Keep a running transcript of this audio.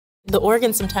the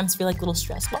organs sometimes feel like little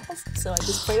stress balls, so I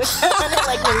just play with them and it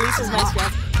like releases my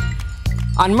stress.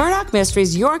 On Murdoch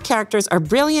Mysteries, your characters are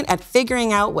brilliant at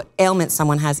figuring out what ailment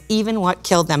someone has, even what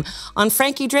killed them. On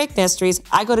Frankie Drake Mysteries,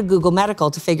 I go to Google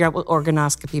Medical to figure out what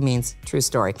organoscopy means. True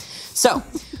story. So,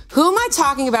 who am I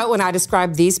talking about when I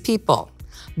describe these people?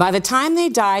 By the time they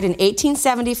died in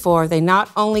 1874, they not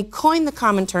only coined the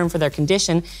common term for their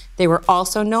condition, they were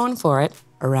also known for it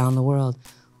around the world.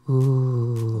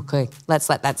 Ooh, okay, let's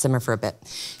let that simmer for a bit.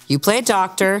 You play a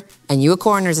doctor and you a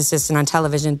coroner's assistant on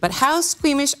television, but how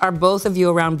squeamish are both of you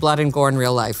around blood and gore in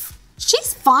real life?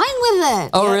 She's fine with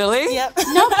it. Oh, really? Yep.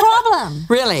 No problem.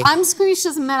 Really? I'm squeamish,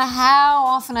 doesn't matter how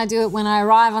often I do it. When I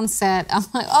arrive on set, I'm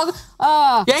like,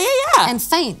 oh. Yeah. And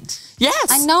faint. Yes.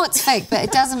 I know it's fake, but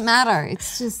it doesn't matter.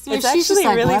 It's just, It's she's actually just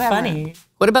like, really whatever. funny.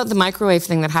 What about the microwave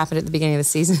thing that happened at the beginning of the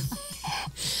season?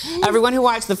 Everyone who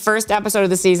watched the first episode of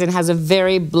the season has a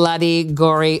very bloody,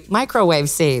 gory microwave It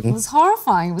scene. was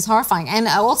horrifying. It was horrifying. And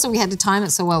also, we had to time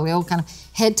it so well. We all kind of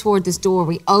head toward this door,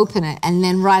 we open it, and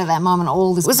then right at that moment,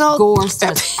 all this gore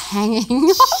starts hanging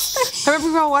off. I remember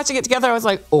we were all watching it together. I was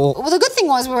like, oh. Well, the good thing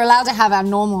was we were allowed to have our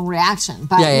normal reaction.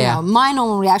 But, you know, my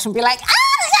normal reaction would be like, ah!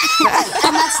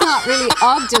 And that's not really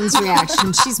Ogden's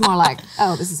reaction. She's more like,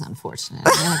 oh, this is unfortunate.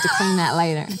 I'm going to have to clean that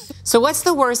later. So what's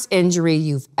the worst injury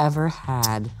you've ever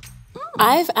had?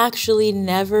 I've actually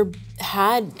never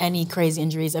had any crazy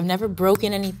injuries. I've never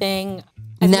broken anything.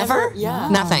 Never? Yeah.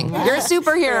 Nothing. You're a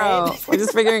superhero. Right. We're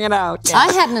just figuring it out. Yeah.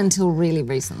 I hadn't until really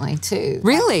recently, too.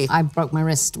 Really? I broke my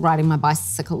wrist riding my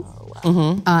bicycle.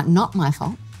 Not my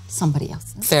fault. Somebody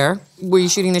else's. Fair. Were you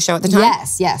shooting the show at the time?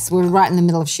 Yes. We were right in the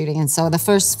middle of shooting. And so the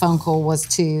first phone call was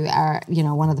to our,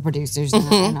 one of the producers.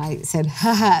 And I said,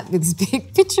 haha, with this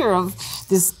big picture of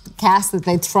this cast that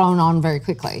they'd thrown on very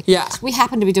quickly. Yeah. We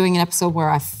happened to be doing an episode where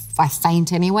I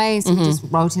faint anyway. So we just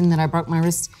wrote in that I broke my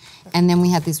wrist. And then we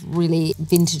had this really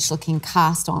vintage-looking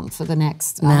cast on for the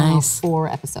next 4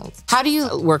 episodes. How do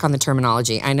you work on the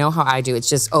terminology? I know how I do. It's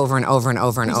just over and over and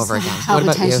over and over again. What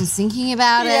about you? Thinking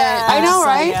about it. I know,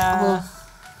 right? Well,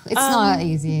 it's not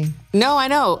easy. No, I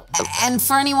know. And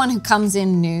for anyone who comes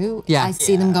in new, I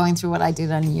see them going through what I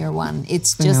did on year 1.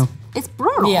 It's just, it's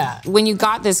brutal. Yeah. When you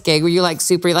got this gig, were you like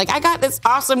super, like, I got this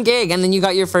awesome gig, and then you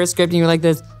got your first script and you were like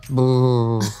this,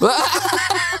 boo.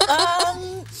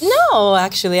 No,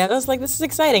 actually, I was like, this is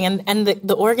exciting. And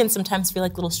the organs sometimes feel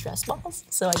like little stress balls.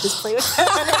 So I just play with them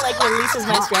and it like releases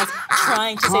my stress,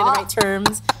 trying to say the right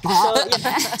terms.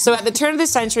 So at the turn of the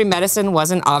century, medicine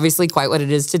wasn't obviously quite what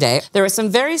it is today. There were some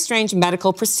very strange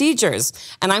medical procedures.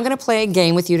 And I'm gonna play a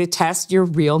game with you to test your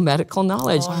real medical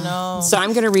knowledge. Oh, no. So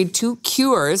I'm gonna read 2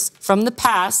 cures from the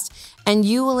past, and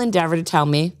you will endeavor to tell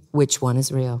me which one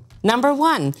is real. Number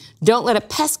 1, don't let a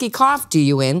pesky cough do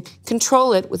you in.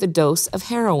 Control it with a dose of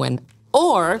heroin.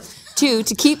 Or 2,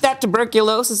 to keep that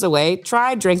tuberculosis away,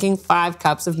 try drinking 5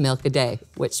 cups of milk a day.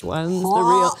 Which one's the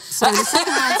real? So the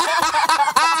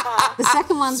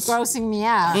second one's grossing me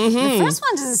out. The first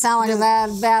one doesn't sound like a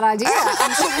bad idea.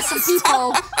 I'm sure there's some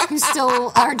people who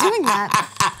still are doing that.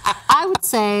 I would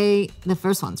say the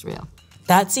first one's real.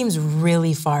 That seems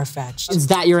really far-fetched. Is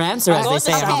that your answer, as they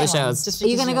say on all the shows? Are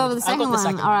you going to go with the second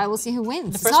one? All right, we'll see who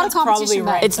wins. The first one's probably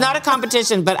right. It's not a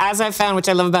competition, but as I've found, which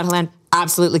I love about Hélène,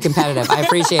 absolutely competitive. I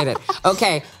appreciate it.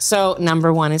 Okay, so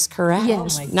number 1 is correct.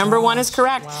 Yes. Oh number 1 is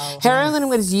correct. Wow. Heroin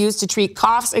was used to treat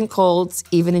coughs and colds,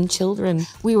 even in children.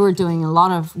 We were doing a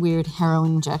lot of weird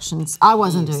heroin injections. I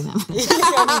wasn't doing them.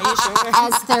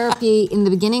 As therapy, in the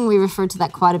beginning, we referred to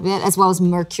that quite a bit, as well as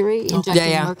mercury,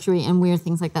 injecting mercury and weird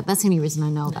things like that. That's the only reason I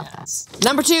know about that.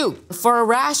 Number 2, for a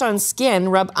rash on skin,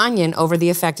 rub onion over the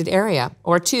affected area.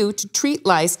 Or 2, to treat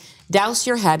lice, douse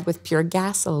your head with pure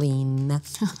gasoline.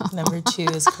 Number 2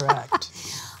 is correct.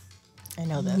 I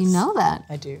know this. You know that.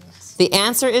 I do. The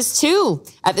answer is 2.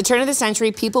 At the turn of the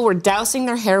century, people were dousing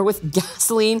their hair with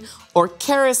gasoline or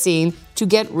kerosene to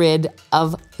get rid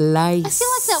of lice. I feel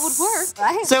like that would work,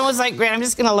 right? So it was like, great, I'm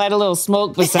just gonna light a little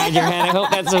smoke beside your head. I hope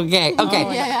that's okay.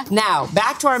 Okay, Now,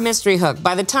 back to our mystery hook.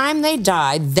 By the time they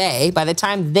died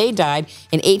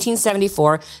in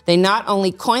 1874, they not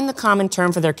only coined the common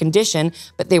term for their condition,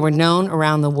 but they were known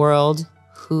around the world.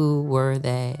 Who were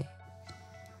they?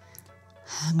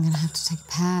 I'm going to have to take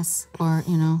a pass, or,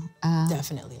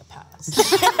 Definitely a pass.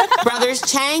 Brothers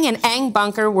Chang and Ang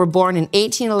Bunker were born in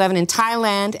 1811 in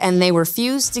Thailand, and they were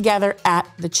fused together at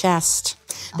the chest.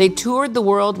 They toured the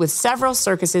world with several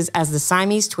circuses as the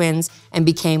Siamese twins and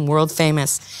became world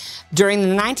famous. During the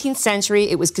 19th century,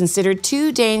 it was considered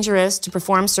too dangerous to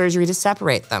perform surgery to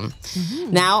separate them.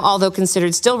 Now, although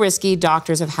considered still risky,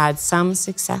 doctors have had some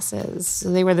successes.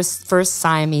 So they were the first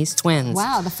Siamese twins.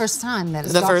 Wow, the first time that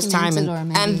it's The first time,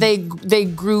 and they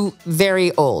grew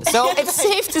very old. So it's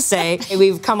safe to say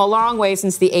we've come a long way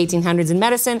since the 1800s in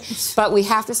medicine, but we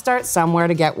have to start somewhere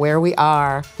to get where we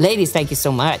are. Ladies, thank you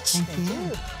so much.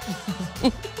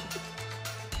 Thank you.